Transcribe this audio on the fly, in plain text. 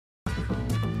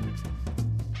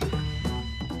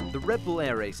Red Bull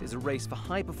Air Race is a race for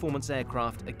high-performance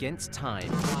aircraft against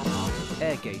time.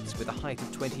 Air gates with a height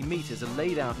of 20 meters are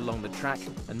laid out along the track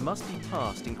and must be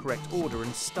passed in correct order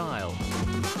and style.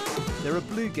 There are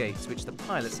blue gates which the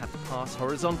pilots have to pass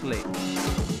horizontally,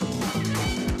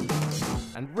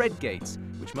 and red gates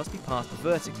which must be passed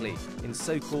vertically in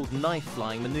so-called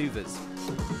knife-flying maneuvers.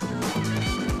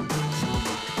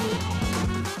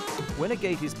 When a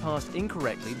gate is passed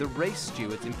incorrectly, the race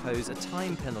stewards impose a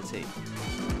time penalty.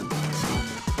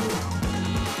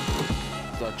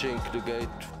 Touching the gate.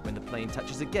 When the plane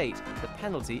touches a gate, the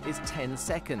penalty is 10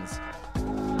 seconds.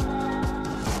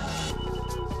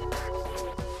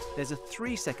 There's a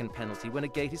 3-second penalty when a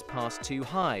gate is passed too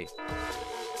high,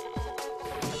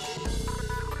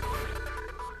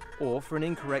 or for an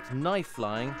incorrect knife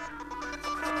flying,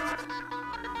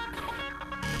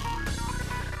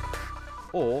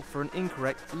 or for an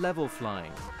incorrect level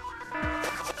flying.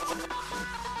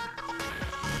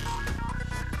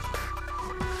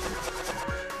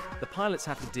 The pilots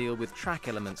have to deal with track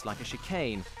elements like a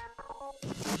chicane,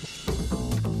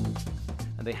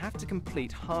 and they have to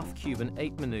complete half-cube and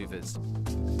 8 maneuvers.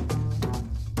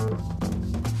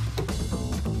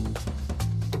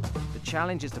 The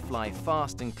challenge is to fly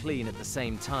fast and clean at the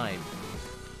same time.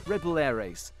 Red Bull Air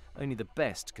Race, only the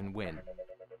best can win.